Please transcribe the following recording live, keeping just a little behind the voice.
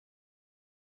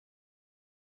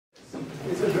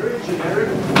generic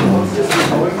process we're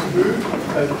going through,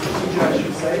 procedure I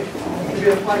should say, can be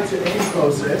applied to any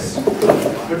process.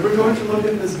 But we're going to look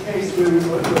at this case where we're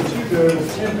going to have two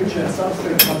variables, temperature and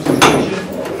substrate concentration.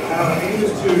 And our aim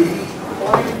is to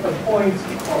find a point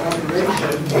of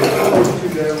operation where those two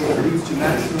variables leads to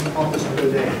maximum profit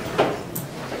per day.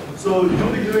 So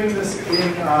you'll be doing this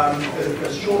in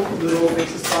a short little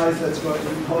exercise that's going to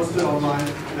be posted online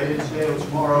later today or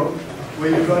tomorrow, where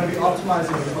you're going to be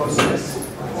optimizing the process,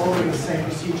 following the same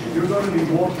procedure. You're going to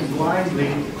be walking blindly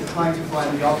trying to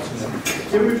find the optimum.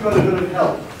 Here we've got a bit of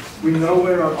help. We know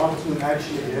where our optimum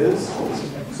actually is,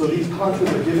 so these contours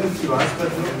are given to us,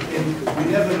 but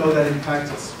we never know that in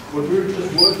practice. What we're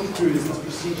just working through is this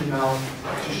procedure now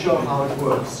to show how it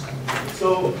works.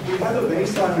 So we had a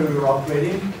baseline where we were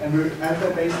operating, and at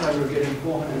that baseline we were getting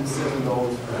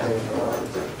 $407 per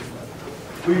day.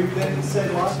 We then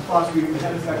said last class we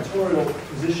had a factorial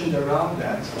positioned around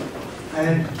that,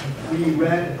 and we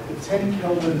ran the 10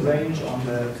 Kelvin range on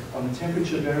the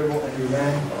temperature variable, and we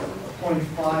ran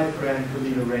 0.5 gram per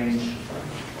liter range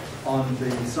on the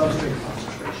substrate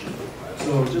concentration.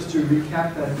 So just to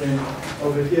recap that then,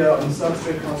 over here on the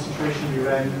substrate concentration we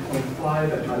ran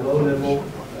 0.5 at my low level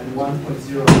and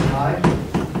 1.0 at high.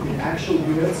 In actual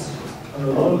units, on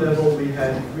the low level we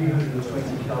had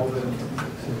 320 Kelvin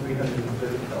to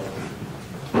 330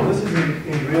 Kelvin. This is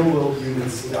in real world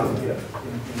units down here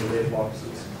in the red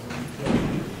boxes.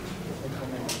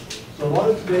 So a lot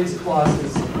of today's class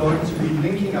is going to be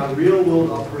linking our real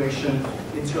world operation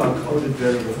into our coded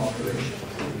variable operation.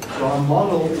 So our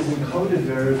model is in coded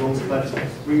variables, but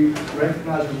we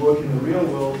recognize we work in the real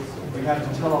world. We have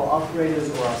to tell our operators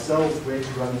or ourselves where to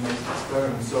run the next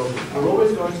experiment. So we're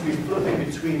always going to be flipping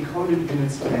between coded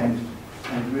units and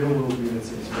real world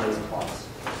units in today's class.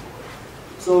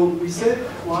 So we said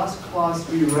last class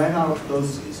we ran out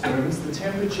those experiments. The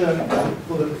temperature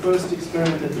for the first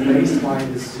experiment at the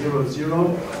baseline is 0,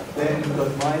 0. Then we've got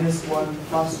 -1,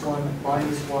 +1,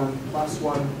 -1,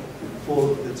 +1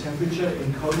 for the temperature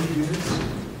in coded units.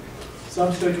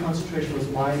 Substrate concentration was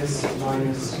minus,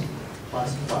 minus,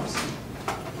 plus, plus.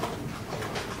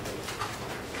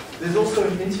 There's also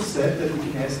an intercept that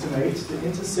we can estimate. The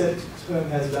intercept term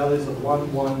has values of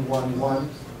 1, 1, 1, 1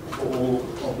 for all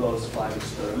of those 5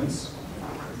 experiments.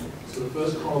 So the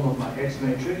first column of my X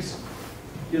matrix.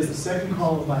 Here's the second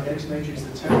column of my X matrix,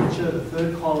 the temperature. The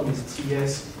third column is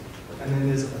TS. And then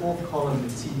there's a fourth column,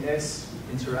 the TS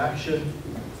interaction,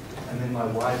 and then my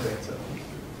Y vector.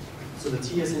 So the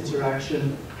TS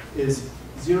interaction is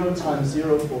 0 times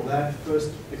 0 for that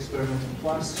first experiment,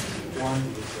 plus 1,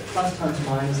 plus times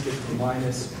minus gets to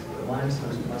minus, the minus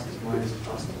times plus is minus,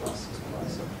 plus plus is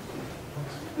plus.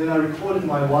 Then I recorded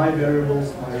my Y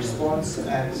variables, my response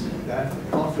at that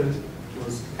profit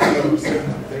was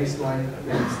 0% baseline,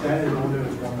 then standard order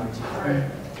was 193,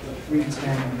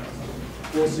 310,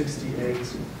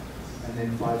 468, and then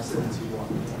 571.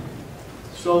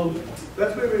 So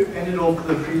that's where we ended off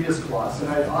the previous class, and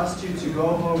I asked you to go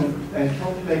home and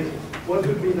calculate what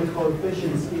would be the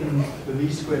coefficients in the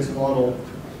least squares model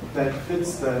that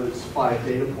fits those 5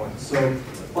 data points. So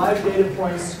 5 data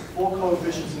points, 4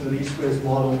 coefficients in the least squares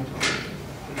model.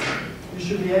 You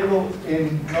should be able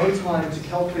in no time to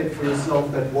calculate for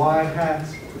yourself that y hat,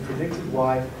 the predicted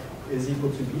y, is equal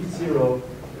to B0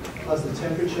 plus the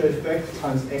temperature effect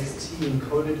times xt in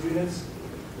coded units,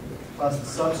 plus the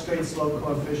substrate slope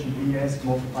coefficient Bs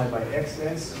multiplied by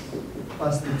Xs,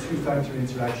 plus the two-factor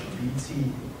interaction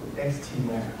Bt, Xt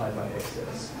multiplied by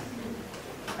Xs.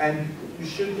 And you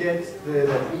should get that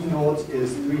E0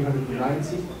 is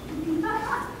 390,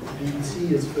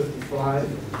 Bt is 55,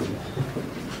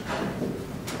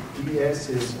 Bs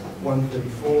is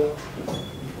 134,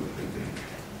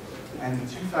 and the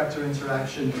two-factor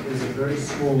interaction is a very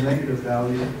small negative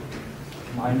value,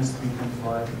 minus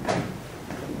 3.5.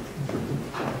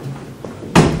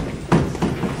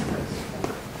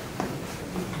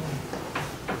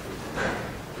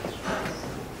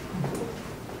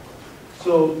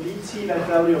 So Bt, that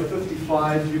value of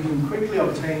 55, you can quickly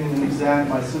obtain in an exam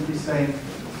by simply saying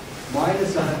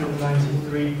minus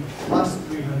 193 plus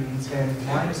 310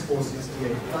 minus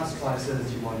 468 plus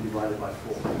 571 divided by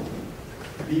 4.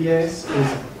 Bs is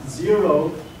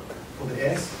 0 for the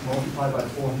S multiplied by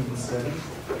 407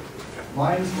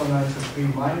 minus 193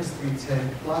 minus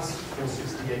 310 plus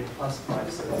 468 plus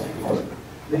 571.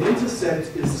 The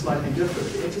intercept is slightly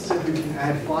different. The intercept we can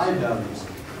add 5 values.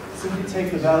 Simply take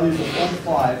the values of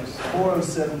 15,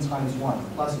 407 times 1,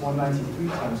 plus 193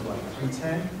 times 1,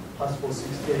 310, plus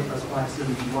 468, plus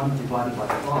 571 divided by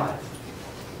 5.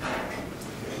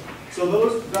 So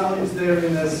those values there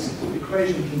in this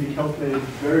equation can be calculated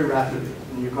very rapidly.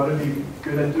 And you've got to be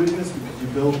good at doing this because you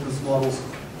build these models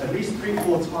at least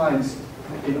 3-4 times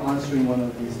in answering one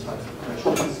of these types of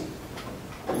questions.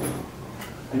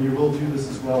 And you will do this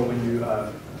as well when you,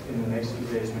 in the next few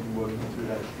days when you're working through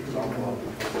that example.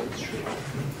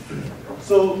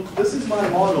 So this is my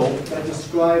model that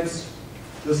describes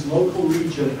this local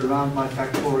region around my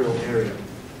factorial area.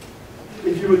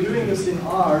 If you were doing this in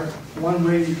R, one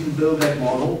way you can build that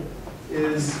model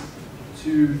is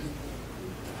to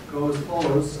go as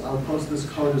follows. I'll post this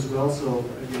code as well, so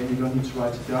again, you don't need to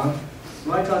write it down.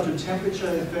 Write out your temperature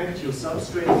effect, your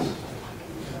substrate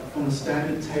from the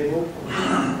standard table.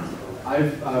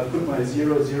 I've put my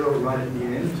 0, 0 right at the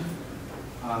end.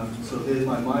 So there's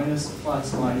my minus,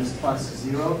 plus, minus, plus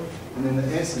 0. And then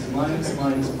the S is minus,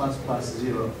 minus, plus, plus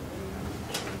 0.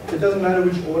 It doesn't matter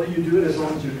which order you do it as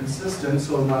long as you're consistent.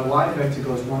 So my Y vector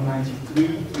goes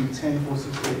 193 through 10, 4,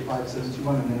 6, 8, 5, 7, 2,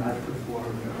 1, and then I put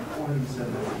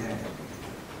 407 at the end.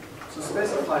 So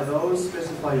specify those,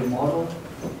 specify your model.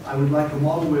 I would like a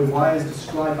model where Y is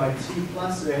described by T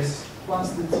plus S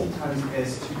plus the T times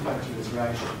S two-factor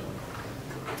interaction.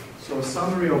 So a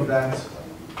summary of that,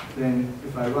 then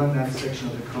if I run that section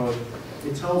of the code,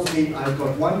 it tells me I've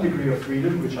got 1 degree of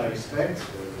freedom, which I expect,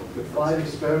 with 5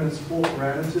 experiments, 4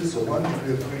 parameters, so 1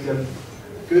 degree of freedom,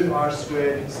 good R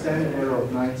squared, standard error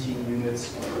of 19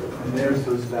 units, and there's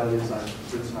those values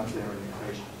I've written up there in the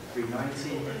equation.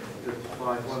 390,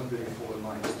 55, 134, and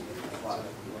minus 5.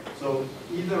 So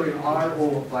either in R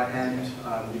or by hand,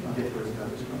 you can get those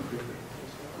values quite quickly.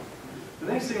 The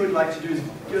next thing we'd like to do is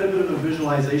get a bit of a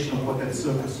visualization of what that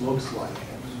surface looks like.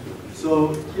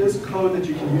 So here's code that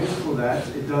you can use for that.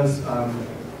 It does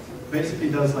basically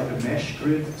does like a mesh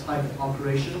grid type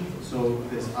operation. So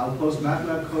I'll post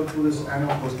MATLAB code for this, and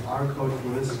I'll post R code for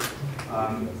this.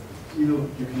 Either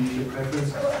you can use your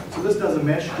preference. So this does a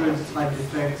mesh grid type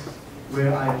effect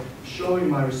where I'm showing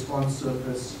my response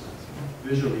surface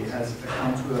visually as a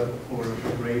contour or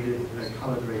a graded,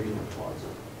 color graded plot.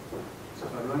 So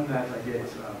if I run that, I get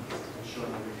shown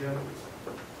over here.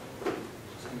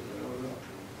 Just move that over.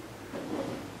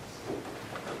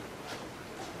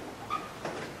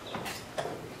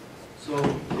 So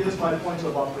here's my point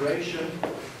of operation.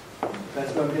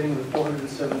 That's where I'm getting the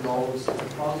 $407 of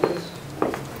profit.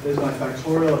 There's my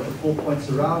factorial of the 4 points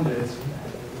around it.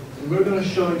 And we're going to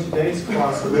show in today's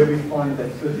class where we find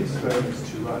that fifth experiment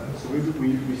to run. So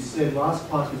we said last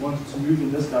class we wanted to move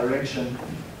in this direction.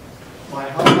 By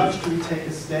how much do we take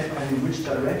a step and in which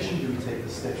direction do we take the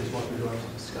step is what we're going to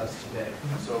discuss today.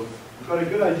 So we've got a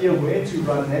good idea where to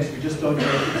run next, we just don't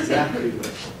know exactly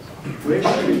where. Where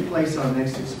should we place our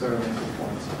next experimental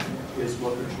point is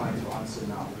what we're trying to answer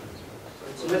now.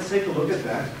 So let's take a look at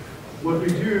that. What we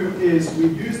do is we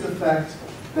use the fact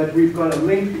that we've got a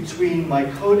link between my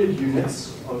coded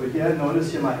units over here.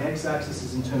 Notice here my x-axis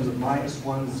is in terms of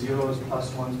 -1s, 0s,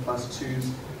 +1s,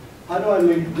 +2s. How do I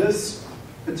link this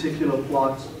particular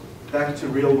plot back to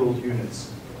real-world units?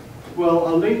 Well,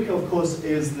 our link, of course,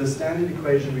 is the standard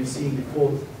equation we've seen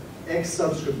before. X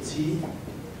subscript t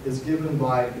is given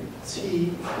by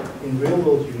t in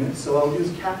real-world units. So I'll use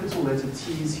capital letter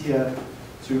T's here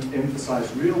to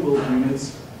emphasize real-world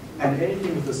units, and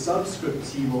anything with a subscript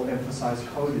t will emphasize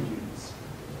coded units.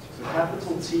 So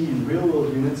capital T in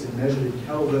real-world units is measured in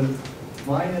Kelvin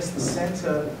minus the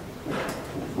center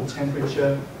for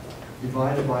temperature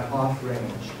divided by half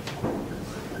range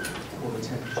for the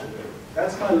temperature value.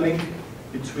 That's my link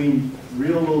between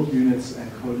real-world units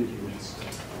and coded units.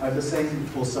 I have the same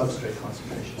for substrate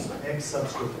concentration. So X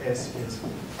subscript S is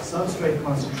substrate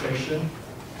concentration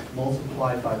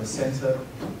multiplied by the center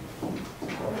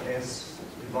of S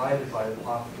divided by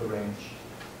half the range.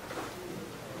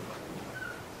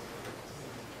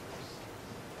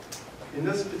 In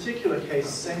this particular case,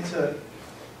 center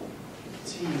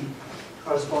T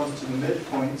corresponds to the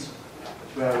midpoint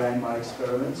where I ran my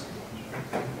experiment,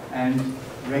 and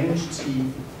range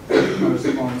T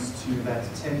corresponds to that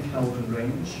 10 Kelvin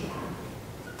range.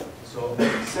 So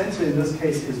center in this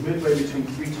case is midway between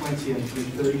 320 and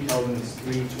 330 Kelvin, is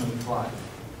 325.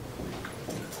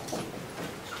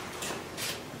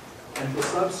 And for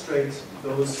substrate,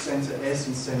 those center S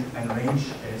and range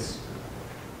S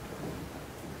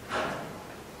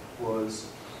was,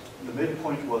 the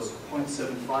midpoint was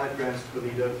 0.75 grams per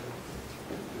liter,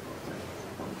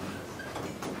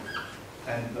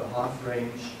 and the half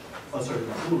range, oh sorry,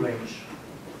 the full range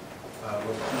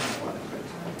was 25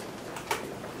 grams.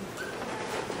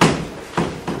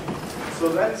 So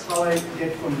that's how I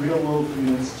get from real world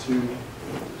units to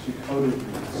coded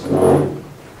units.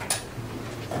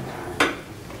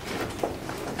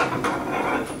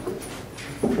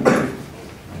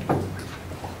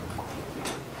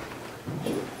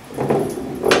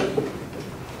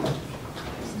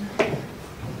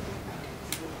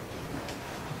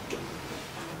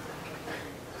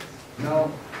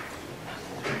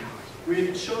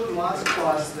 last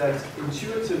class that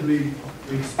intuitively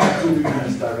we expect to move in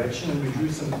this direction, and we drew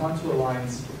some contour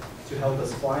lines to help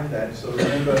us find that. So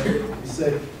remember, we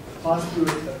said pass through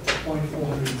at point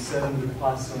 407 would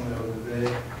pass somewhere over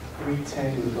there,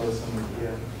 310 would go somewhere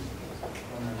here,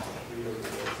 193 over there,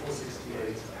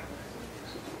 468.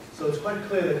 So it's quite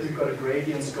clear that we've got a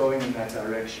gradient going in that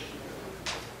direction.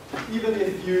 Even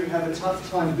if you have a tough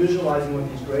time visualizing what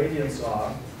these gradients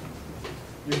are,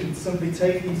 you can simply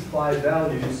take these 5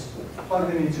 values, plug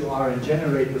them into R, and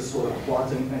generate this sort of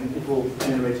plot, and it will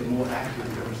generate a more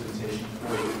accurate representation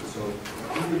for you. So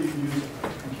either you can use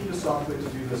computer software to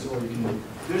do this, or you can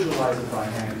visualize it by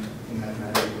hand in that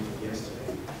manner we did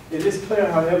yesterday. It is clear,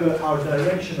 however, our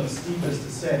direction of steepest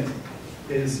descent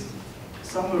is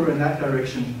somewhere in that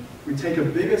direction. We take a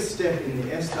bigger step in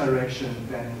the S direction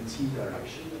than in the T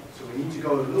direction. So we need to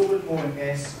go a little bit more in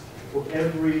S for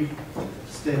every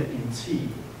step in T.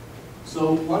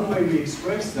 So one way we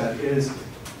express that is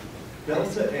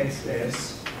delta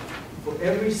XS. For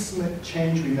every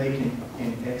change we make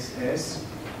in XS,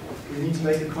 we need to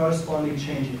make a corresponding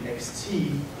change in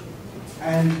XT.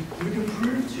 And you can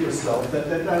prove to yourself that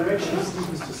that direction of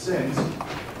steepest descent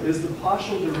is the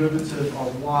partial derivative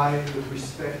of y with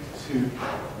respect to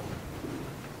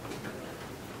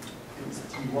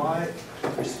dy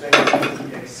with respect to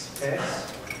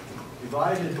dxs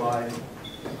divided by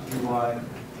dy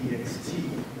dxt,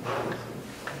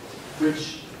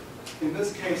 which in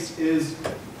this case is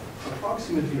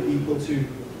approximately equal to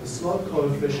the slope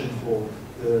coefficient for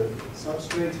the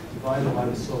substrate divided by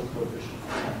the slope coefficient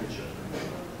for temperature.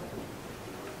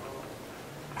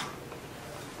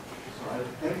 So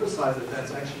I emphasize that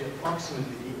that's actually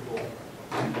approximately equal,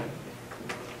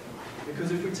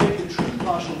 because if we take the true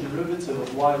partial derivative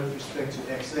of y with respect to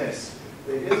xs,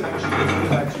 there is actually a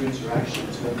two-factor interaction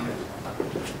term here.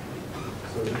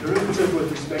 So the derivative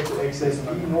with respect to xs,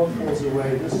 b naught falls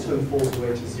away, this term falls away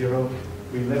to 0.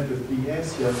 We're left with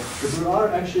bs here, but we are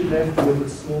actually left with a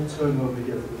small term over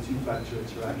here for the two-factor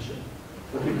interaction.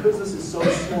 But because this is so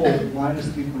small, minus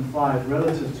 3.5,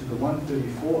 relative to the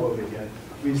 134 over here,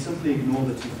 we simply ignore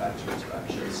the two-factor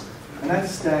interactions. And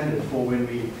that's standard for when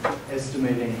we're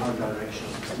estimating our direction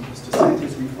of steepest descent,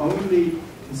 is we only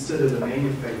consider the main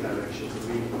effect directions and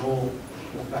we ignore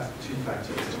the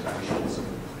two-factor interactions.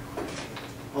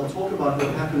 I'll talk about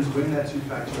what happens when that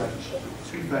two-factor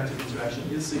interaction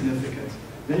is significant.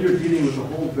 Then you're dealing with a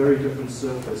whole very different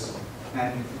surface,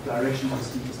 and directions of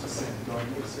steepest descent don't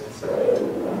make sense.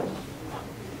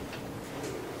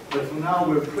 But for now,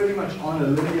 we're pretty much on a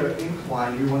linear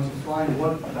incline. We want to find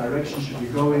what direction should we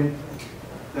go in.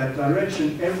 That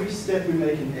direction, every step we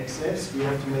make in xs, we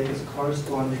have to make as a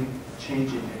corresponding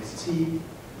change in xt,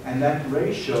 and that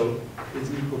ratio is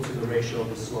equal to the ratio of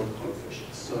the slope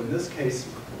coefficients. So in this case,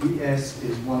 Bs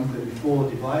is 134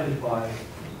 divided by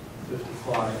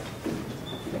 55,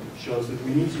 shows that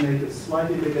we need to make a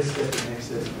slightly bigger step in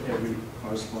xs for every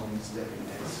corresponding step in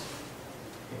s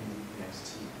in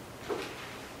xt.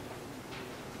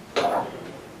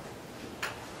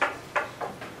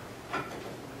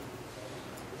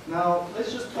 Now,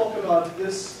 let's just talk about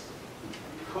this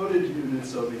coded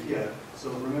units over here. So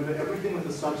remember, everything with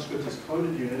the subscript is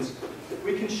coded units.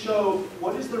 We can show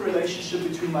what is the relationship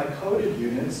between my coded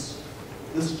units,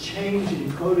 this change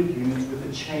in coded units, with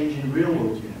a change in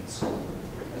real-world units.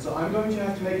 And so I'm going to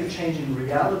have to make a change in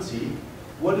reality.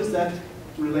 What does that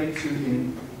relate to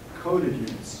in coded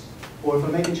units? Or if I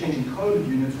make a change in coded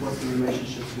units, what's the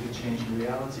relationship to the change in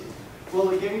reality? Well,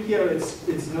 again, here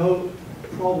it's no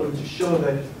problem to show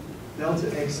that delta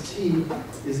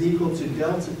xt is equal to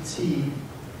delta t.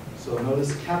 So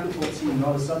notice capital T,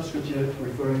 not a subscript here,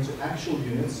 referring to actual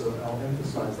units, so I'll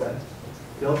emphasize that.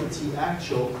 Delta T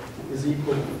actual is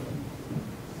equal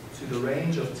to the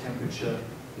range of temperature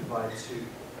divided 2.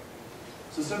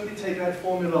 So simply take that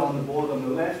formula on the board on the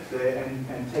left there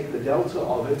and take the delta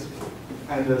of it,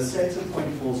 and the center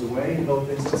point falls away in both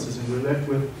instances, and we're left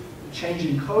with the change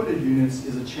in coded units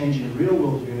is a change in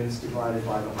real-world units divided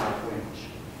by the half range.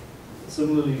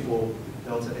 Similarly for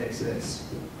delta xs.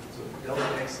 Delta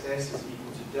xs is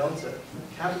equal to delta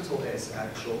capital S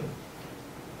actual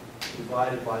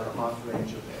divided by the half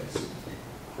range of s.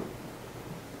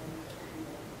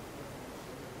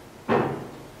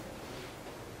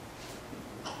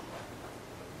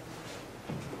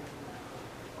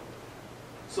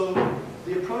 So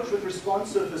the approach with response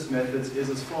surface methods is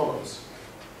as follows.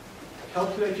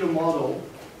 Calculate your model,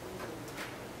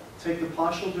 take the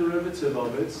partial derivative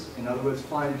of it, in other words,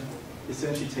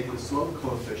 essentially take the slope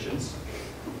coefficients.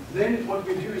 Then what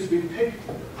we do is we pick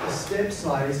a step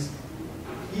size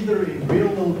either in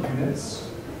real-world units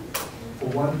for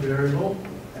one variable,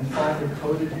 and find the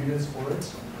coded units for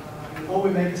it. Or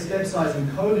we make a step size in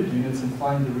coded units and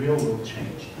find the real world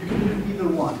change. You can do either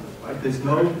one, right? There's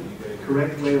no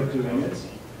correct way of doing it.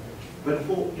 But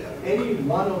for any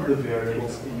one of the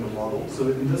variables in your model, so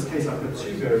in this case I've got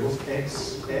two variables,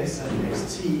 x, s, and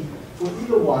xt. For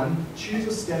either one, choose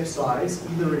a step size,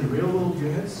 either in real world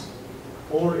units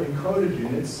or in coded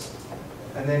units,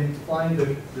 and then find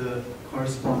the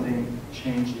corresponding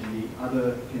change in the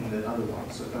other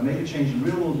one. So if I make a change in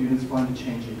real world units, find a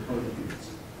change in coded units.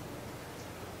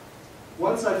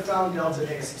 Once I've found delta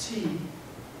xt,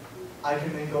 I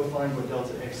can then go find what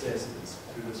delta xs is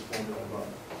through this formula above.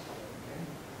 Okay.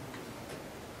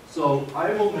 So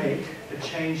I will make a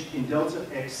change in delta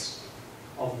x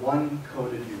of one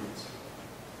coded unit.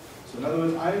 So in other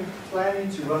words, I'm planning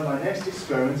to run my next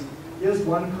experiment. Here's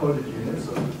one coded unit,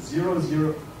 so 0,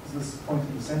 0, this point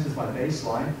in the center is my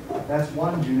baseline. That's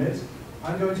one unit.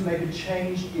 I'm going to make a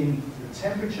change in the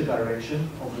temperature direction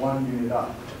of one unit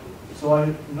up. So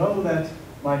I know that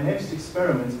my next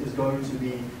experiment is going to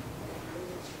be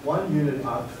 1 unit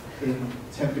up in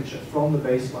temperature from the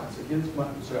baseline. So here's my,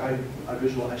 sorry,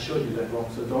 I showed you that wrong,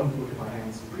 so don't look at my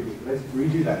hands pretty. Let's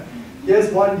redo that.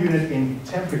 Here's 1 unit in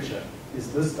temperature,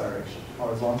 is this direction,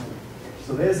 horizontally.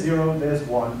 So there's 0, there's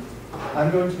 1.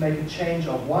 I'm going to make a change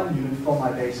of 1 unit from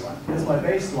my baseline. Here's my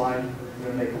baseline, I'm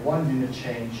going to make a 1 unit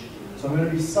change. So I'm going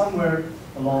to be somewhere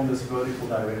along this vertical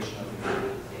direction over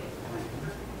here.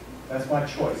 That's my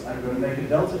choice. I'm going to make a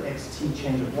delta xt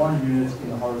change of 1 unit in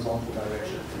the horizontal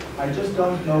direction. I just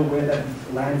don't know where that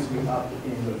lands me up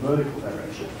in the vertical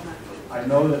direction. I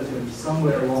know that it's going to be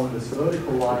somewhere along this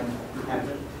vertical line at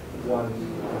 1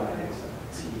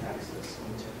 t-axis,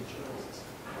 on the temperature axis.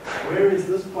 Where is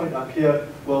this point up here?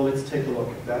 Well, let's take a look.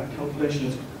 That calculation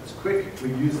is quick.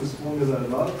 We use this formula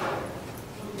above.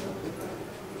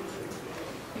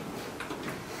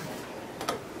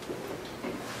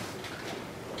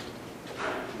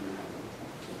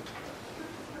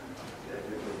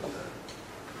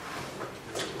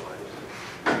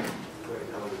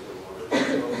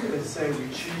 Say we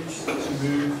choose to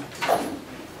move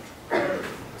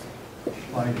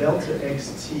my delta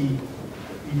xt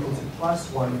equal to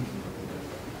 +1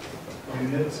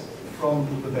 unit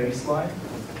from the baseline.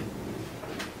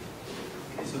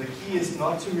 So the key is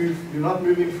not to move, you're not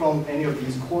moving from any of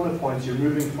these corner points, you're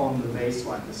moving from the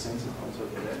baseline, the center point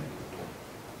over there.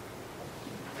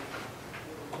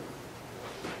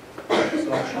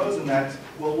 So I've chosen that.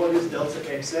 Well, what is delta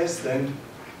xs then?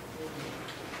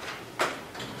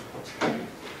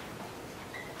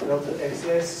 Delta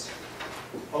xs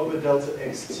over delta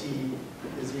xt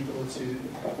is equal to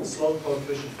the slope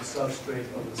coefficient for substrate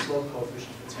over the slope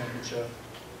coefficient for temperature.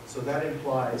 So that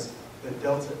implies that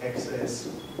delta xs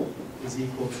is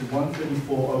equal to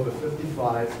 134 over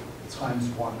 55 times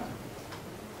 1.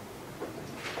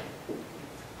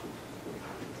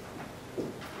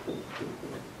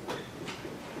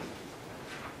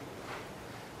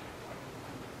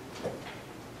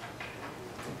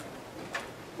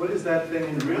 What is that then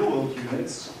in real world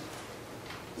units?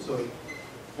 So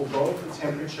for both the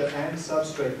temperature and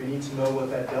substrate, we need to know what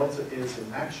that delta is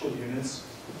in actual units.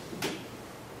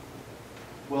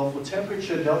 Well, for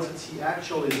temperature, delta T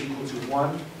actual is equal to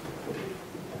 1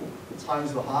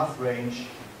 times the half range.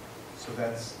 So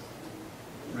that's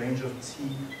range of T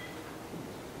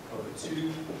over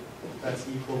 2. That's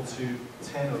equal to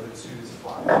 10 over 2 is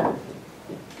 5.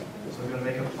 So we're going to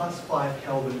make a +5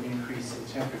 Kelvin increase in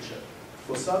temperature.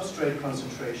 For substrate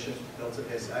concentration, delta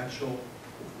S actual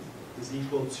is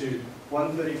equal to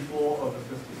 134 over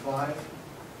 55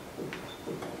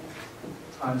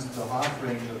 times the half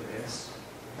range of S.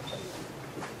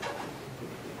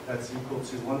 That's equal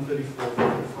to 134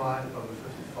 over 55 over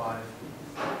 55.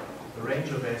 The range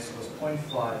of S was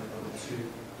 0.5 over 2.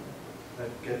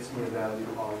 That gets me a value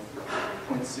of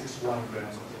 0.61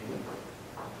 grams per liter.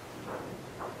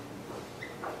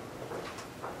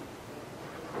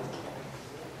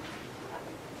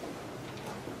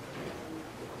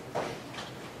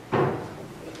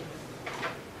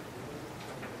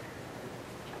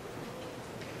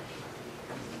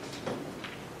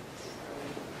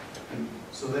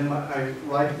 So then I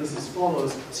write this as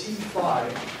follows: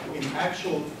 T5 in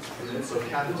actual units, so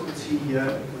capital T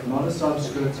here, not a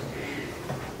subscript.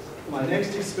 My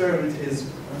next experiment is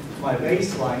my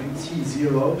baseline,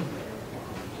 T0,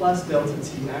 plus delta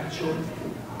T actual.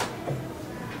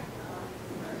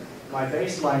 My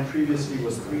baseline previously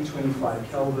was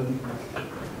 325 Kelvin,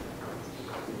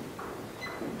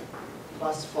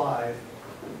 plus 5.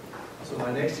 So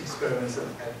my next experiment is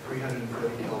at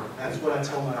 330 Kelvin. That's what I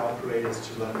tell my operators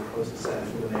to run the process at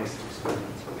for the next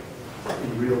experiment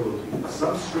in real world units.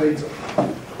 Substrate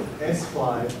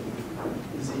S5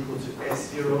 is equal to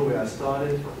S0 where I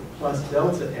started, plus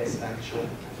delta S actual.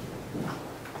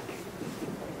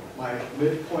 My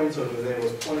midpoint over there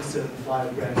was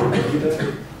 0.75 grams per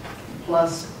liter,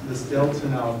 plus this delta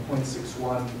now of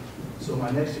 0.61. So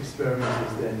my next experiment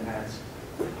is then at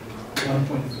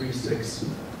 1.36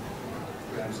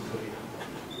 grams per liter.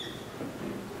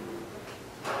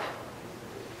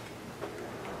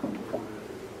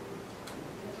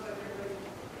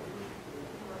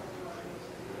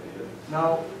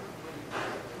 Now,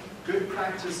 good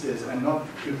practice is, and not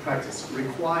good practice,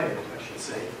 required, I should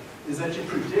say, is that you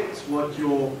predict what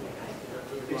your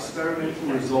experimental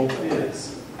result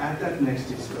is at that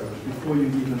next experiment before you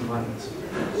even run it.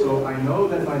 So I know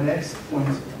that my next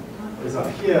point is up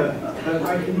here, that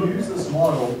I can use this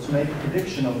model to make a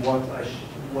prediction of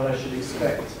what I should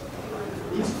expect.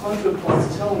 These contour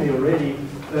plots tell me already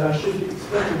that I should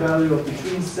expect a value of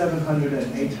between $700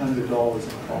 and $800 in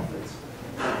profit.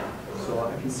 So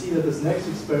I can see that this next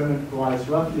experiment lies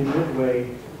roughly midway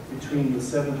between the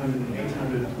 700 and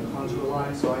 800 contour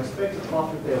line. So I expect a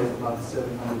profit there of about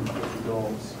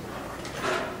 $750.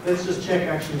 Let's just check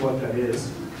actually what that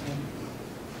is.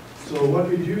 So what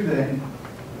we do then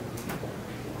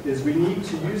is we need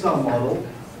to use our model.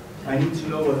 I need to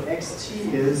know what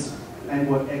XT is and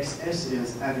what XS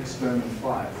is at experiment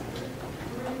 5.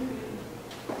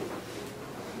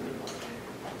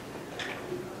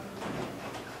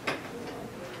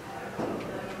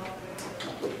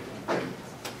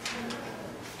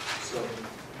 So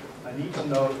I need to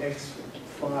know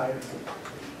X5.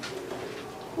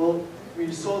 Well,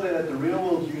 we saw that at the real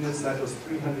world units that was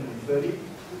 330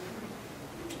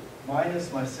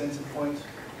 minus my center point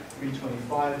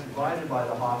 325 divided by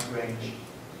the half range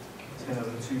 10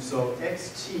 over 2. So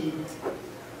XT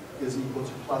is equal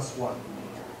to +1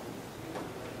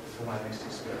 for my next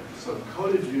experiment. So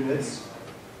coded units,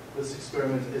 this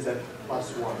experiment is at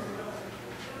 +1.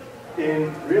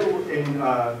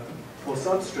 For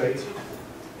substrate,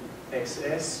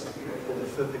 XS for the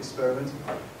fifth experiment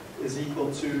is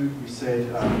equal to, we said,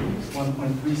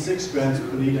 1.36 grams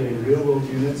per liter in real world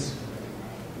units,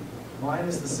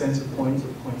 minus the center point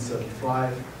of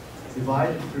 0.75,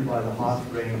 divided through by the half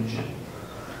range.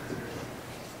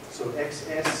 So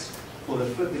XS for the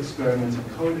fifth experiment in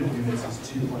coded units is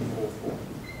 2.44.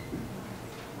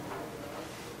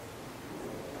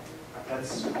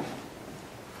 That's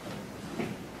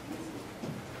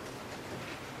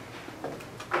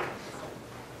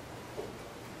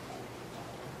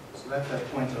that's that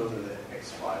point over there,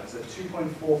 X5. It's at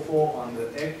 2.44 on the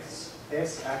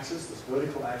XS axis, this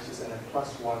vertical axis, and at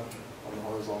 +1 on the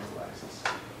horizontal axis.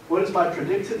 What is my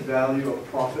predicted value of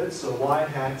profit? So Y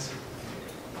hat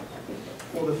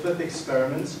for the fifth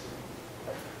experiment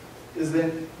is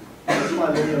then, use my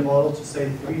linear model to say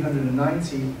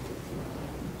 390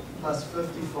 plus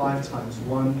 55 times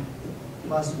 1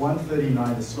 plus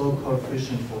 139, the slope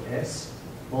coefficient for S,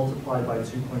 multiplied by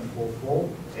 2.44,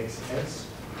 XS.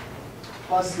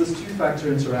 Plus this two-factor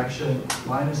interaction,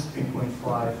 minus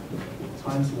 3.5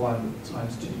 times 1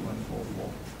 times 2.44.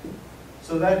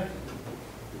 So that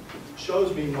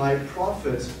shows me my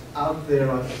profit out there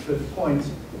at the fifth point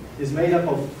is made up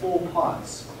of 4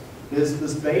 parts. There's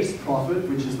this base profit,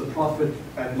 which is the profit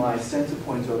at my center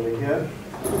point over here.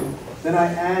 Then I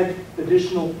add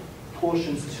additional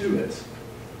portions to it.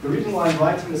 The reason why I'm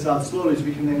writing this out slowly is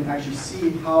we can then actually see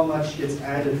how much gets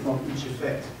added from each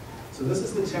effect. So this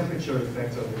is the temperature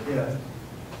effect over here.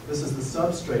 This is the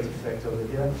substrate effect over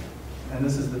here. And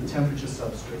this is the temperature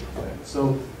substrate effect.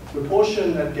 So the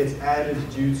portion that gets added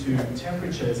due to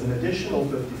temperature is an additional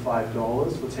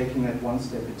 $55 for taking that one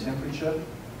step in temperature.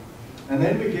 And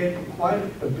then we get quite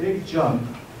a big jump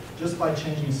just by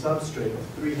changing substrate of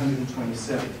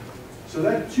 327. So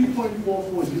that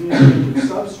 2.44 units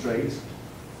per substrate,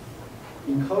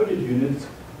 encoded units,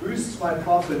 boosts my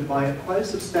profit by quite a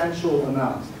substantial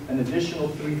amount, an additional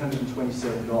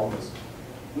 $327.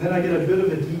 And then I get a bit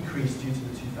of a decrease due to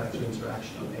the two-factor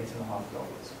interaction of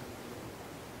 $8.50.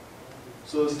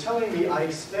 So it's telling me I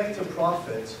expect a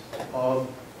profit of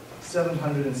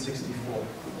 $764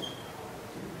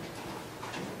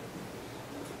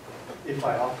 if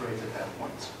I operate at that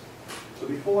point. So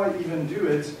before I even do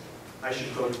it, I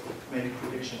should go make a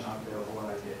prediction out there of what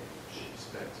I should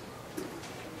expect.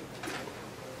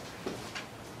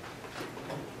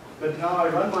 But now I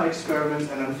run my experiment,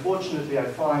 and unfortunately I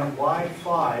find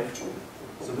Y5,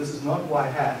 so this is not Y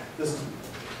hat, this is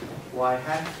Y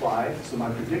hat 5, so my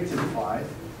predicted 5.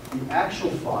 The actual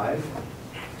 5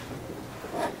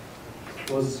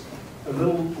 was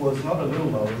not a little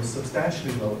low, it was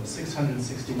substantially low,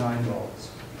 $669.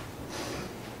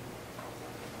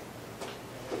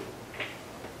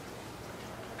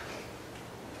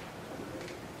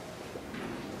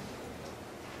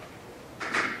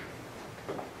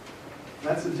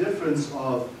 That's a difference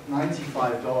of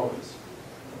 $95.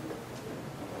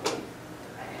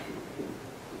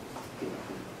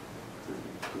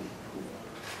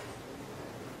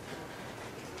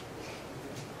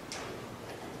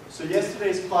 So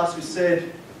yesterday's class we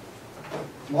said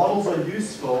models are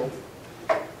useful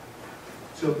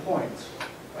to a point,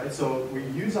 right? So we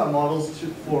use our models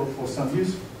for some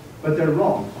use, but they're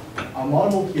wrong. Our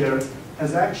model here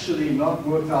has actually not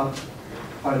worked out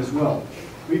quite as well.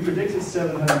 We predicted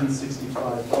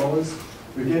 $765.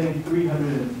 We're getting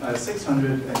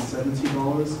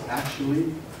 $670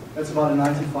 actually. That's about a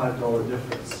 $95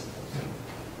 difference.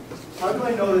 How do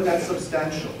I know that that's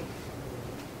substantial?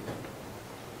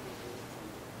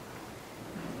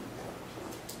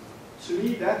 To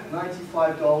me, that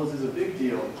 $95 is a big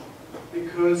deal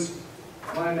because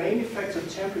my main effective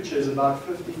temperature is about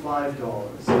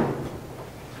 $55.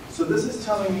 So this is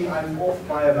telling me I'm off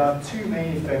by about 2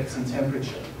 main effects in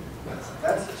temperature.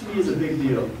 That to me is a big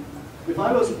deal. If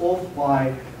I was off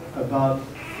by about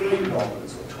 $30 or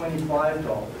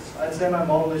 $25, I'd say my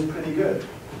model is pretty good.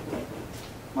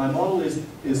 My model is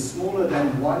smaller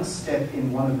than 1 step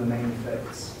in one of the main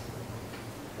effects.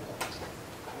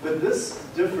 But this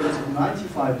difference of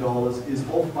 $95 is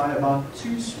off by about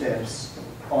 2 steps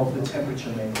of the temperature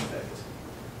main effect.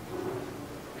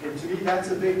 Okay, to me,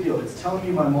 that's a big deal. It's telling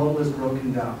me my model is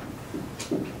broken down.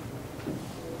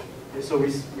 Okay, so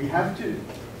we have to,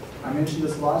 I mentioned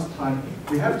this last time,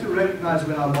 we have to recognize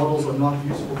when our models are not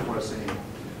useful for us anymore.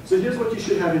 So here's what you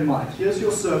should have in mind. Here's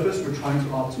your surface we're trying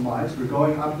to optimize. We're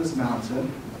going up this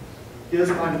mountain. Here's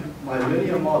my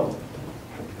linear model.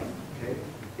 Okay.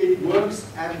 It works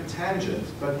at a tangent,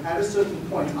 but at a certain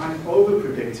point, I'm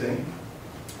over-predicting,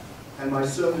 and my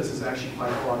surface is actually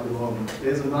quite far below me.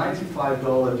 There's a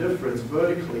 $95 difference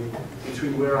vertically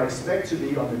between where I expect to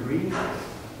be on the green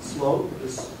slope,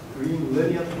 this green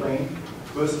linear plane,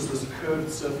 versus this curved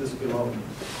surface below me.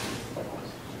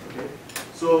 Okay?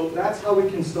 So that's how we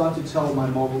can start to tell my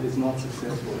model is not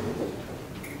successful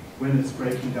when it's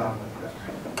breaking down like that.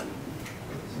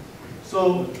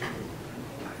 So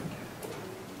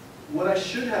what I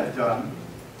should have done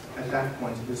at that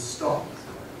point is stop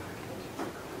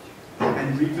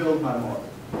and rebuild my model.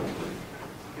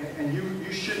 Okay? And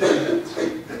you should do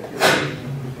that.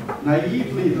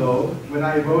 Naively though, when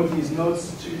I wrote these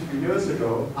notes 2-3 years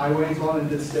ago, I went on and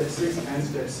did step 6 and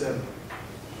step 7.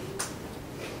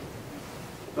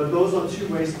 But those are 2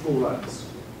 wasteful runs.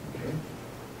 Okay?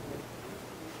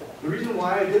 The reason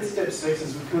why I did step 6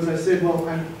 is because I said, well,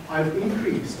 I've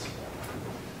increased.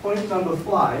 Point number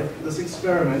 5, this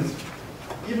experiment,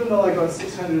 even though I got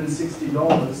 $660,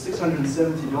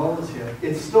 $670 here,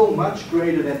 it's still much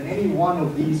greater than any one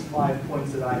of these 5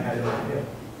 points that I had over here.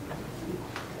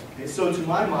 Okay, so to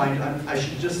my mind, I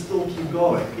should just still keep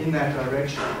going in that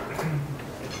direction.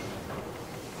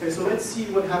 Okay, so let's see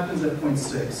what happens at point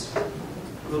 6.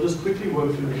 We'll just quickly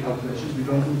work through the calculations. We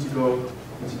don't need to go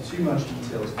into too much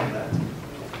details on that.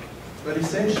 But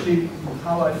essentially,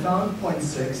 how I found point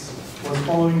 6 was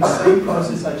following the same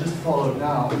process I just followed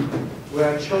now, where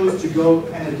I chose to go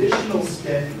an additional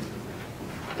step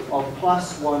of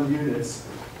 +1 units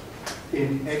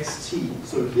in xt.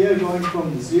 So here, going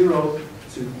from 0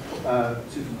 to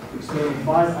experiment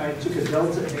 5, I took a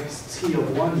delta xt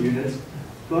of 1 unit.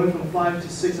 Going from 5 to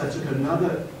 6, I took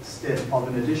another step of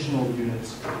an additional unit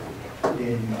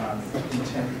in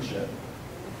temperature.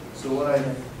 So what I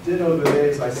did over there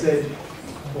is I said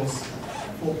for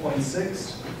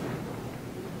 4.6,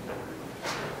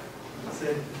 I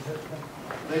said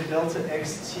let delta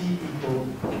xt equal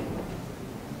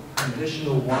an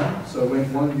additional 1, so I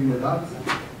went 1 unit up.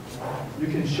 You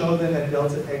can show then that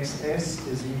delta xs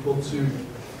is equal to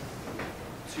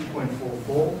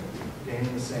 2.44, again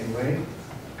in the same way.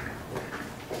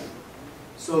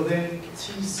 So then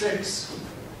T6,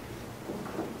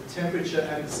 the temperature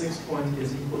at the 6th point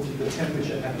is equal to the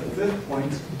temperature at the 5th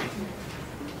point,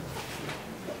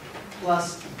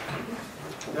 plus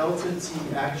delta T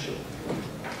actual.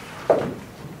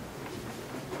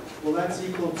 Well, that's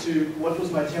equal to, what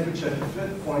was my temperature at the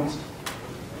 5th point?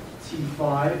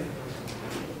 T5.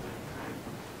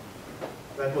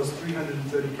 That was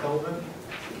 330 Kelvin,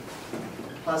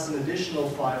 plus an additional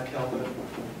 5 Kelvin,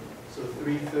 so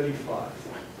 335.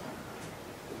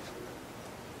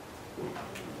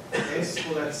 S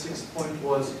for that 6th point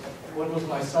was, what was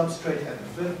my substrate at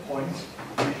the 5th point?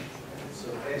 So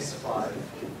S5,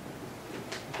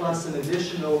 plus an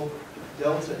additional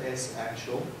delta S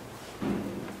actual.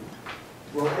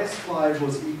 Well, S5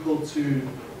 was equal to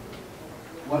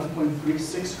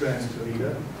 1.36 grams per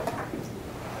liter,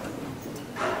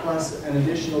 plus an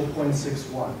additional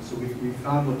 0.61. So we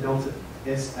found what delta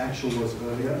S actual was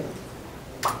earlier,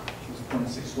 which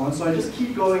was 0.61. So I just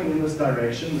keep going in this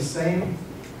direction, the same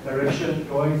direction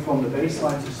going from the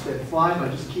baseline to step 5. I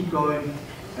just keep going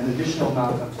an additional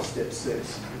amount up to step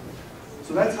 6.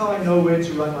 So that's how I know where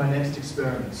to run my next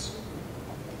experiments.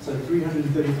 So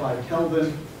 335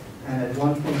 Kelvin and at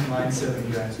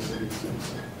 1.97 grams per liter.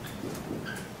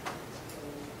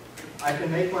 I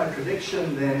can make my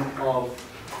prediction then of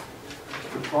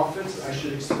the profits I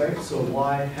should expect, so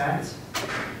Y hat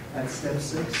at step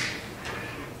 6.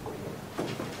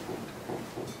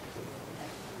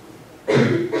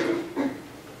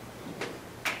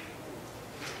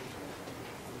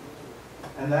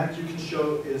 And that you can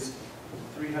show is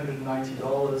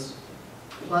 $390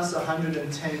 plus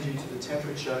 110 due to the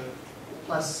temperature,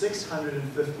 plus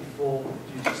 654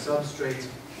 due to substrate,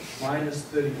 minus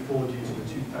 34 due to the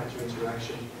two-factor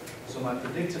interaction. So my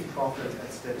predicted profit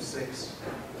at step 6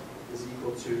 is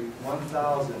equal to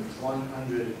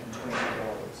 $1,120.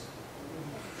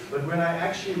 But when I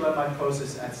actually run my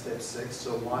process at step 6,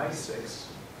 so Y6,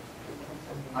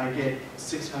 I get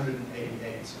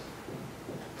 688.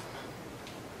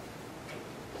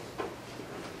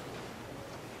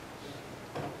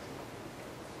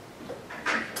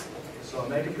 So I'll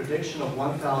make a prediction of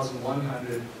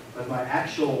 1,100, but my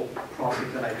actual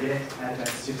profit that I get at that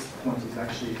 6th point is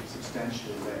actually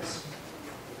substantially less.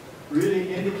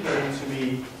 Really indicating to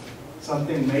me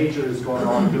something major is going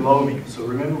on below me. So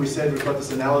remember we said we've got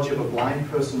this analogy of a blind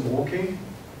person walking.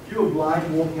 If you were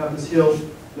blind walking up this hill,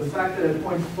 the fact that at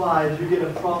 0.5 you get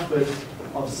a profit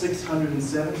of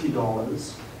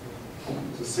 $670,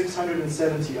 so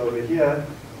 670 over here,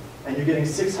 and you're getting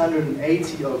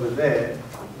 680 over there,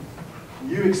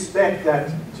 you expect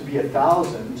that to be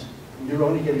 1,000, and you're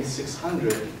only getting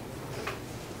 600.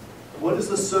 What does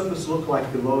the surface look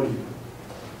like below you?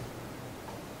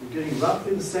 You're getting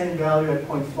roughly the same value at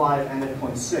 0.5 and at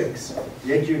 0.6,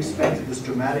 yet you expected this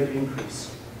dramatic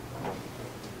increase.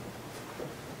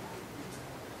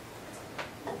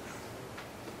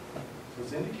 So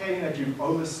it's indicating that you've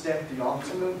overstepped the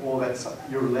optimum or that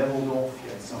you're leveled off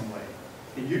here in some way.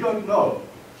 And you don't know.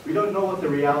 We don't know what the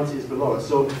reality is below us.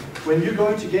 So when you're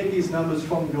going to get these numbers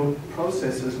from your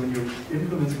processes, when you're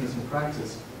implementing this in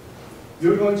practice,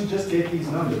 you're going to just get these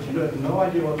numbers. You have no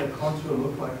idea what that contour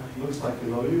looks like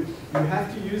below you. You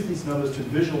have to use these numbers to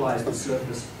visualize the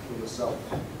surface for yourself.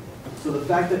 So the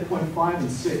fact that 0.5 and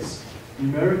 6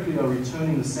 numerically are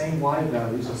returning the same Y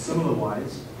values or similar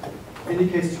Ys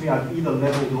indicates to me I've either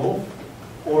leveled off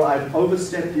or I've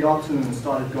overstepped the optimum and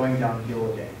started going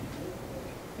downhill again.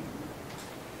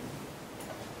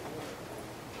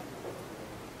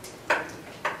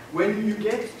 When you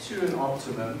get to an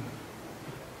optimum,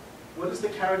 what is the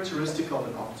characteristic of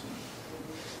an optimum?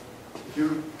 If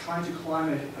you're trying to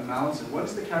climb a mountain, what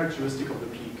is the characteristic of the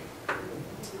peak?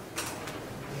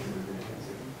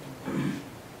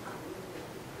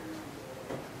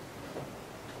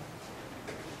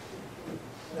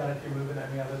 That if you move in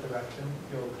any other direction,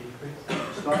 you'll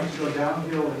decrease. Starting to go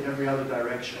downhill in every other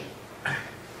direction.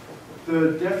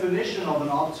 The definition of an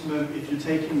optimum, if you're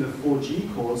taking the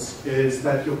 4G course, is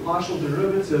that your partial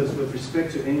derivatives with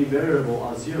respect to any variable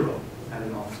are 0 at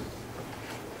an optimum.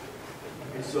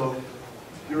 Okay, so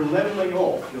you're leveling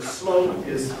off. Your slope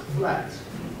is flat.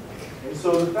 Okay,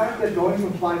 so the fact that going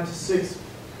from 5 to 6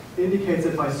 indicates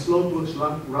that my slope looks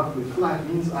roughly flat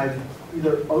means I've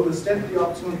either overstepped the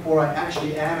optimum or I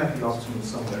actually am at the optimum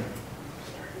somewhere.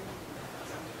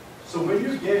 So when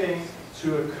you're getting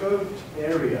to a curved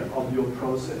area of your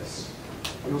process,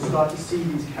 you'll start to see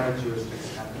these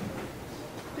characteristics happen.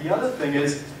 The other thing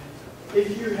is,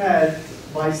 if you had,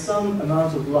 by some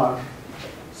amount of luck,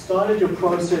 started your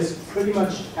process pretty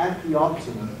much at the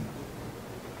optimum,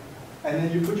 and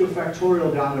then you put your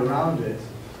factorial down around it,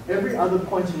 every other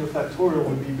point in your factorial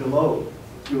would be below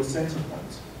your center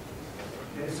point.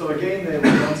 Okay, so again, there we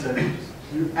want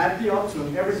you're at the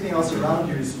optimum, everything else around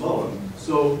you is lower.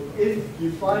 So if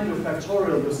you find your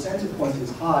factorial, your center point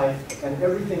is high, and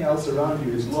everything else around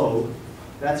you is low,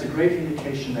 that's a great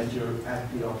indication that you're at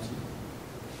the optimum.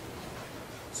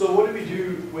 So what do we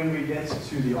do when we get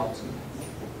to the optimum?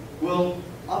 Well,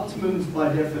 optimums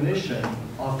by definition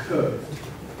are curved.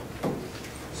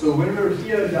 So when we're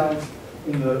here down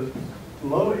in the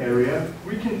low area,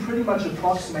 we can pretty much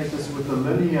approximate this with a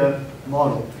linear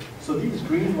model. So these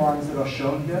green lines that are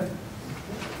shown here,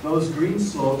 those green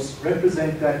slopes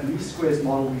represent that least squares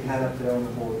model we had up there on the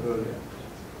board earlier.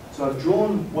 So I've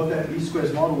drawn what that least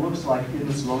squares model looks like in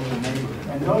this local neighborhood.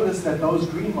 And notice that those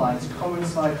green lines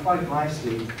coincide quite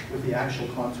nicely with the actual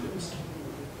contours.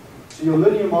 So your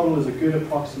linear model is a good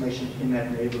approximation in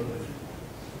that neighborhood.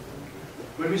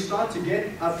 When we start to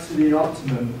get up to the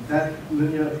optimum, that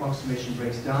linear approximation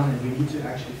breaks down and we need to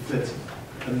actually fit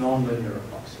a non-linear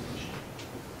approximation.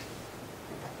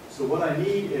 So what I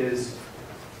need is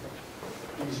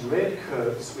these red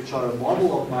curves, which are a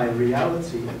model of my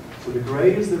reality. So the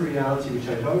gray is the reality, which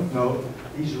I don't know.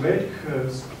 These red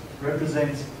curves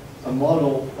represent a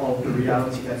model of the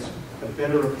reality that's a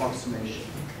better approximation.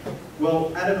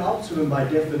 Well, at an optimum, by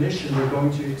definition, we're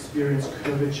going to experience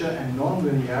curvature and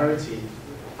nonlinearity.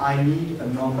 I need a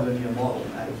nonlinear model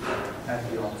at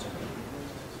the optimum.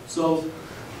 So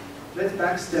let's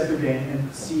backstep again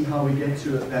and see how we get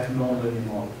to that nonlinear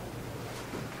model.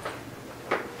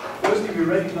 Firstly, we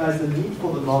recognize the need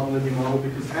for the nonlinear model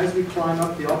because as we climb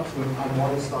up the optimum, our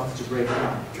model starts to break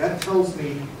down. That tells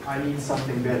me I need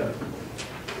something better.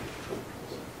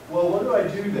 Well, what do I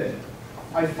do then?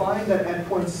 I find that at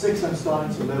point 6 I'm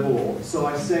starting to level off. So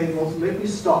I say, well, let me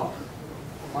stop.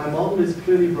 My model is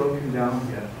clearly broken down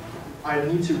here. I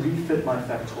need to refit my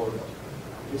factorial.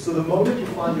 So the moment you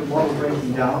find your model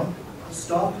breaking down,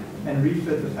 stop and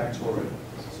refit the factorial.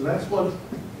 So that's what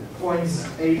points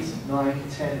 8, 9,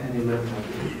 10, and 11 will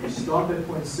do. We stop at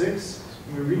point 6,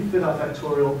 and we refit our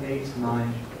factorial 8,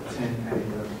 9, 10, and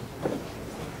 11.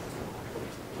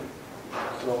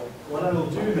 So what I will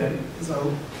do then is I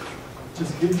will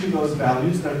just give you those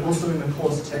values. They're also in the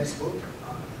course textbook.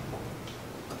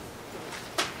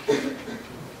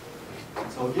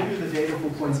 So I'll give you the data for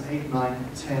points 8, 9,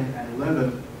 10, and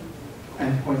 11,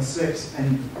 and point 6,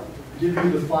 and give you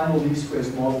the final least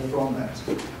squares model from that.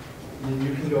 And then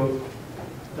you can go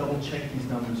double check these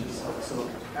numbers yourself. So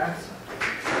at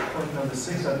point number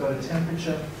 6, I've got a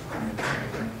temperature, and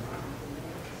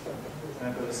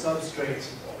I've got a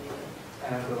substrate,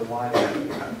 and I've got a y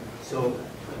value. So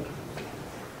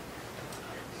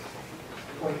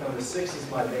point number 6 is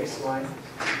my baseline.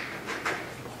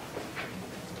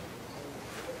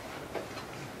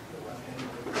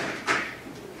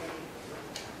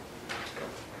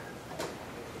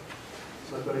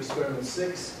 So I've got experiment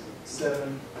 6,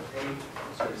 7,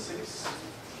 6,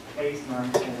 8,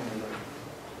 9, 10, and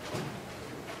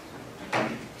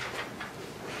 11.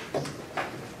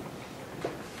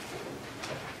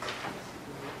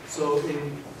 So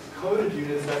in coded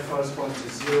units, that corresponds to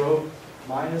 0,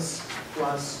 minus,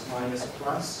 plus, minus,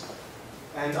 plus.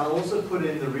 And I'll also put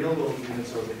in the real world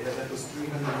units over here. That was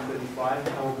 335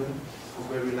 Kelvin, was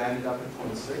where we landed up at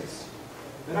point 6.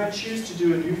 Then I choose to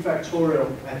do a new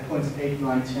factorial at points 8,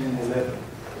 9, 10, and 11.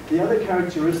 The other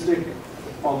characteristic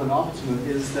of an optimum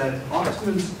is that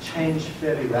optimums change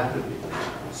fairly rapidly.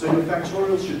 So your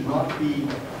factorial should not be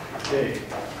big.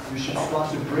 You should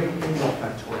start to bring in your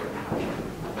factorial.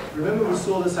 Remember, we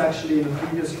saw this actually in the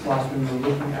previous class when we were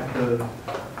looking at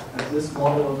this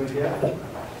model over here.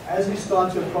 As you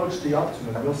start to approach the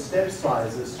optimum, your step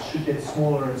sizes should get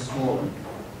smaller and smaller.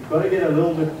 You've got to get a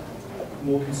little bit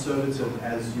more conservative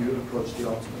as you approach the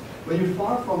optimum. When you're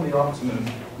far from the optimum,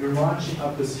 you're marching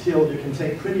up this hill, you can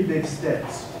take pretty big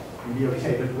steps and be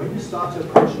okay. But when you start to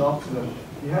approach an optimum,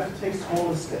 you have to take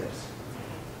smaller steps.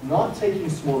 Not taking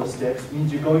smaller steps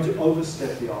means you're going to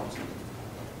overstep the optimum.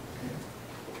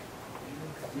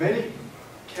 Many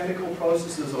chemical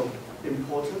processes of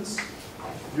importance,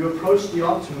 you approach the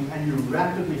optimum and you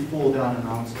rapidly fall down a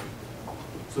mountain.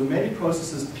 So many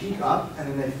processes peak up and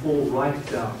then they fall right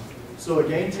down. So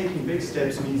again, taking big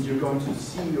steps means you're going to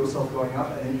see yourself going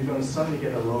up and then you're going to suddenly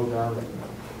get a low valley.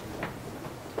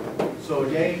 So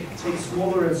again, take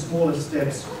smaller and smaller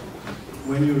steps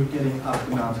when you're getting up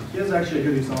the mountain. Here's actually a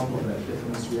good example of that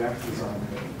from this reactor design.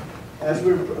 As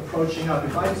we're approaching up,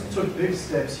 if I took big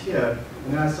steps here,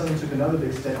 and then I suddenly took another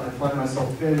big step, I find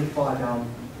myself fairly far down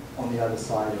on the other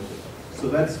side of it. So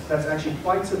that's actually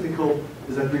quite typical,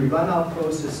 is that we run our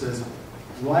processes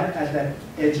right at that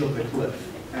edge of the cliff.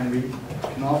 And we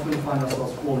can often find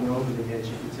ourselves falling over the edge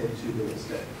if we take too big a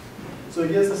step. So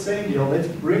here's the same deal. Let's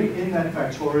bring in that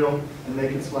factorial and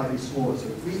make it slightly smaller. So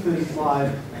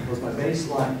 335 was my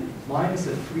baseline, minus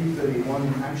at 331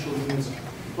 in actual units,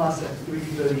 plus at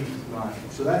 339.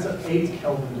 So that's an 8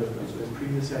 Kelvin difference, whereas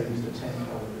previously I used a 10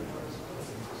 Kelvin difference.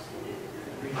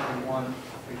 331,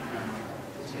 339.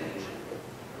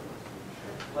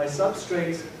 My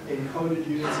substrate in coded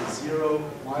units is 0,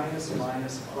 minus,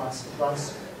 minus, plus,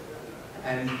 plus.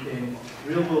 And in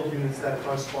real world units, that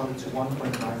corresponded to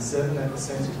 1.97 at the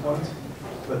center point.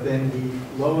 But then the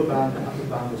lower bound and upper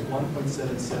bound was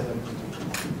 1.77,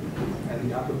 and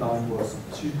the upper bound was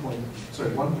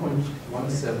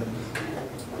 1.17.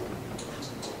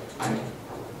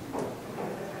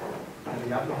 And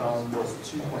the upper bound was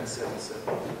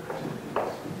 2.77.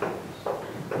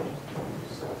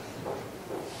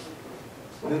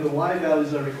 then the y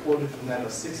values are recorded from that are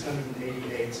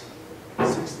 688,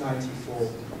 694,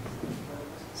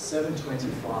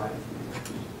 725,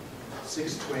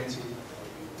 620,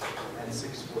 and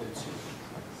 642.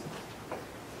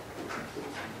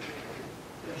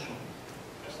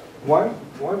 Why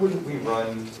wouldn't we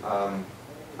run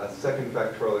a second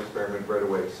factorial experiment right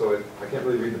away? So I can't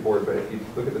really read the board, but if you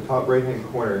look at the top right-hand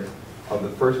corner of the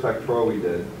first factorial we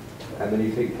did, and then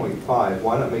you take 0.5,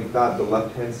 why not make that the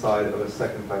left-hand side of a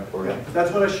second factorial? Yeah,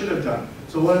 that's what I should have done.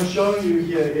 So what I'm showing you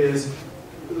here is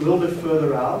a little bit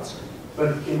further out,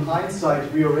 but in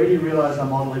hindsight, we already realized our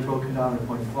model had broken down to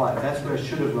 0.5. That's where I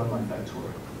should have run my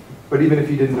factorial. But even if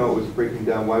you didn't know it was breaking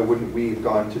down, why wouldn't we have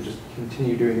gone to just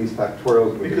continue doing these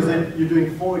factorials? Because then you're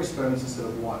doing 4 experiments instead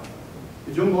of 1.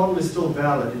 If your model is still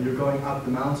valid and you're going up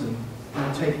the mountain,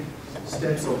 you take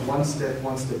steps of one step,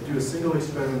 do a single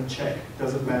experiment, check,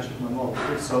 does it match with my model?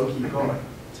 If so, keep going.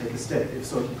 Take a step, if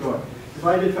so, keep going. If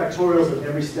I did factorials at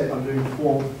every step, I'm doing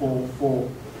 4, 4, 4,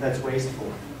 that's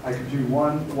wasteful. I could do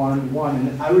 1, 1, 1,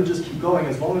 and I would just keep going.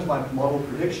 As long as my model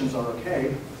predictions are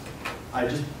okay, I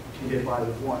just can get by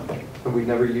with 1. And we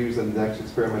never use the next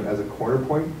experiment as a corner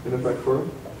point in a factorial?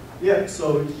 Yeah,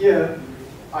 so here,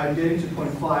 I'm getting to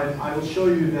 0.5. I will show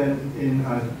you then in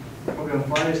probably on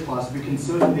Friday's class, we can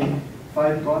certainly, if I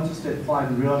had gone to step 5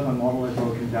 and realized my model had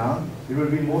broken down, it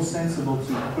would be more sensible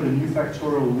to put a new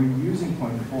factorial reusing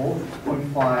 0.4,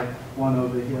 0.5, 1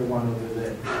 over here, 1 over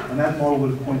there. And that model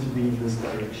would have pointed me in this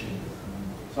direction.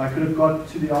 So I could have got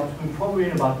to the optimum probably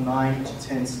in about 9 to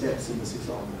 10 steps in this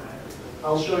example.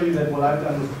 I'll show you that what I've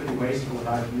done was pretty wasteful, and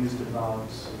I've used about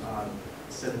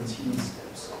 17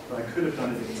 steps. But I could have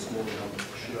done it in smaller numbers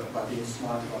for sure, by being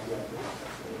smart about that.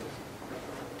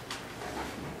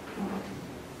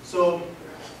 So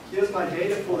here's my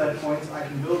data for that point. I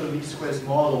can build a least squares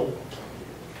model.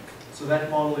 So that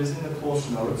model is in the course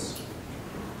notes.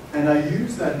 And I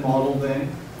use that model then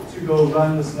to go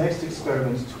run this next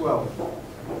experiment, 12.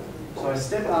 So I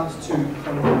step out to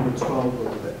point number 12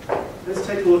 over there. Let's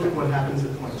take a look at what happens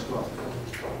at point 12.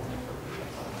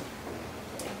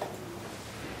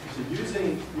 So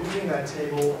using that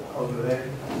table over there,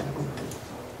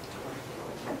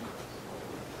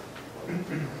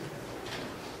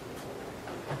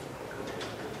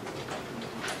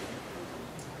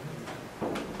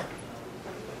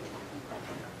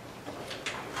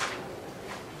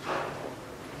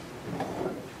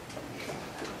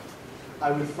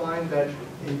 I would find that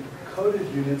in coded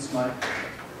units, my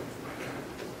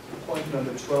point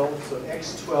number 12, so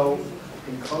x12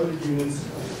 in coded units,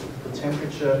 the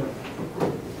temperature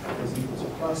is equal to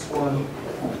 +1.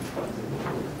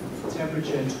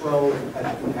 Temperature in 12 at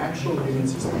actual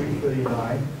units is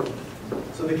 339.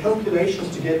 So the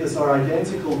calculations to get this are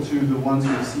identical to the ones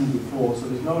we've seen before, so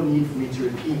there's no need for me to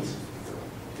repeat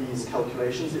these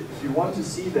calculations. If you want to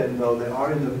see them, though, they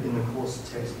are in the course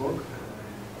textbook.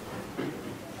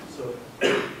 So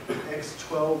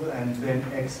x12 and then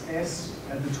xs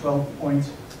at the 12th point,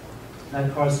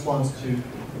 that corresponds to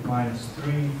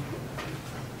 -3.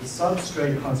 The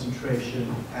substrate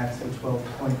concentration at the 12th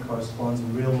point corresponds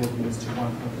in real world units to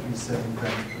 1.37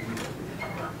 grams per liter.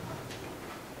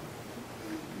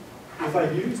 If I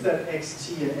use that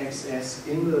xt and xs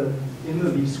in the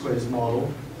least squares model,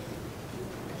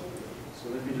 so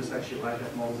let me just actually write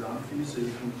that model down for you so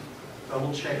you can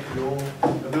double check your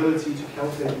ability to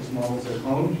calculate these models at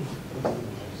home.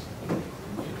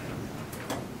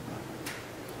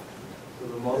 So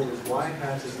the model is y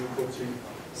hat is equal to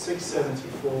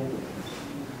 674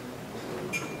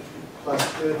 plus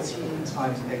 13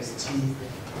 times xt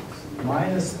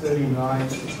minus 39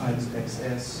 times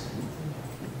xs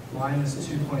minus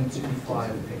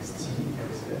 2.25 xt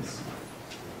xs.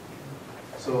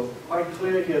 So quite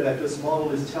clear here that this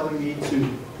model is telling me to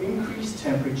increase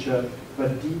temperature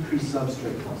but decrease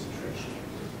substrate concentration.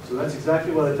 So that's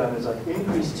exactly what I've done, is I've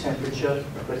increased temperature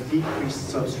but decreased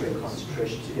substrate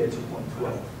concentration to get to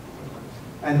 0.12.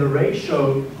 And the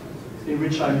ratio in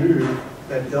which I move,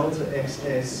 that delta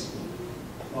xs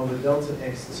over delta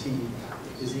xt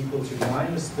is equal to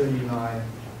minus 39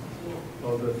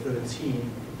 over 13.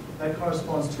 That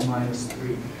corresponds to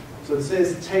 -3. So it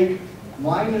says take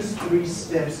 -3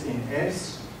 steps in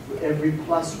S for every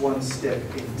 +1 step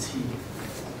in T,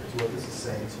 is what this is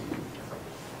saying to you.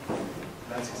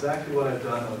 That's exactly what I've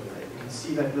done over there. You can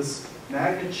see that this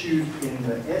magnitude in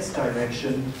the S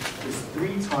direction is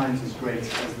 3 times as great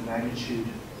as the magnitude,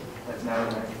 that narrow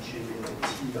magnitude in the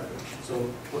T direction. So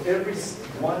for every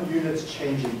 1 unit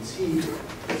change in T,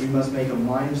 we must make a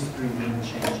 -3 unit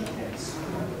change in S.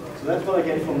 So that's what I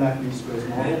get from that least squares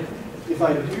model. If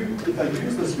I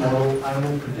use this model, I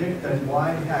will predict that y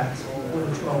hat for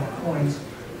the 12th point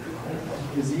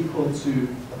is equal to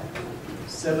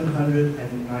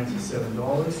 $797.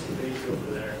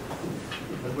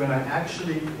 But when I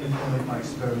actually implement my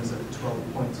experiments at the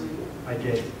 12 point, I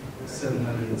get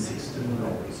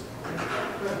 $716.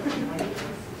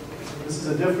 This is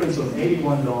a difference of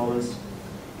 $81.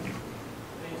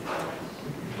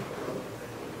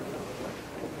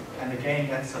 And again,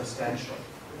 that's substantial.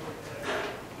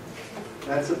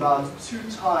 That's about 2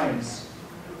 times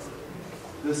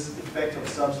this effect of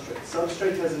substrate.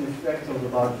 Substrate has an effect of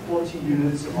about 40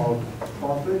 units of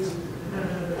profit.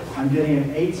 I'm getting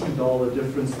an $80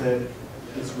 difference there.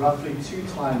 It's roughly 2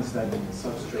 times that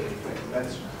substrate effect.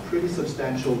 That's pretty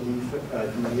substantial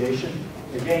deviation.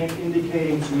 Again,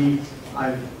 indicating to me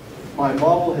my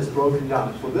model has broken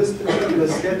down. For this particular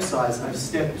step size, I've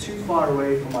stepped too far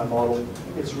away from my model.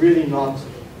 It's really not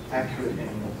accurate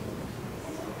anymore.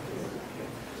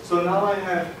 So now I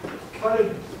have quite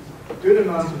a good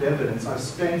amount of evidence. I've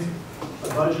spent a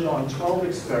budget on 12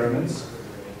 experiments,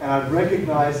 and I've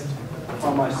recognized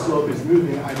how my slope is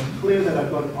moving. I'm clear that I've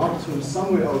got an optimum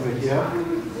somewhere over here.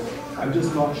 I'm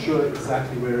just not sure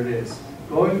exactly where it is.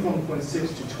 Going from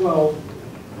 0.6 to 12,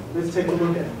 let's take a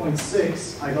look at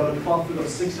 0.6. I got a profit of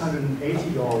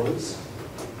 $680.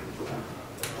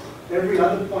 Every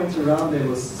other point around there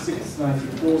was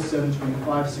 694,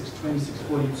 725, 620,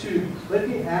 642. Let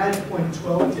me add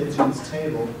 0.12 here to this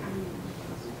table.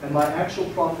 And my actual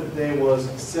profit there was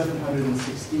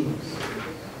 716.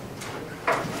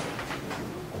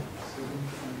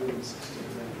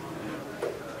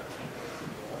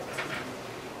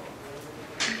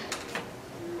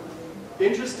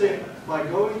 Interesting, by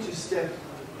going to step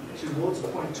towards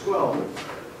 0.12,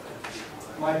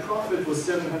 my profit was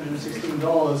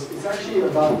 $716. It's actually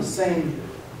about the same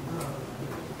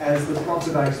as the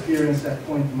profit I experienced at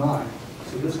 0.9.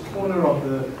 So this corner of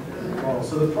the model.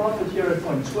 So the profit here at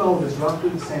 0.12 is roughly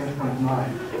the same as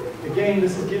 0.9. Again,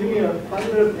 this is giving me quite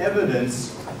a bit of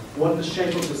evidence what the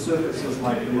shape of the surface is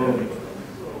like below me.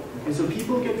 And so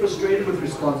people get frustrated with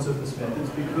responsiveness methods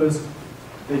because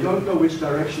they don't know which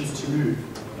directions to move.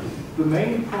 The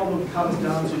main problem comes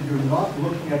down to you're not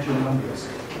looking at your numbers.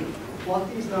 Plot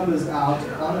these numbers out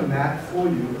on a map for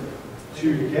you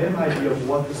to get an idea of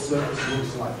what the surface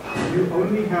looks like. You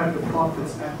only have the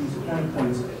profits at these point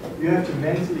points. You have to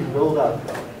mentally build up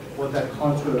what that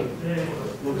contour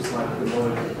looks like below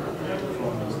you.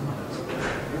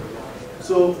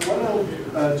 So what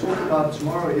I'll talk about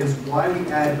tomorrow is why we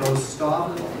add those star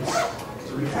points.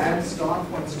 So we add star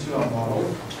points to our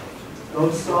model.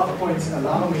 Those star points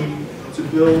allow me to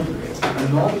build a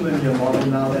nonlinear model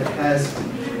now that has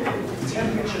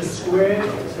temperature squared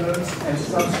terms and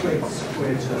substrate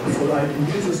squared terms. So I can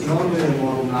use this nonlinear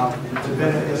model now to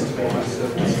better estimate my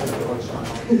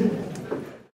surface.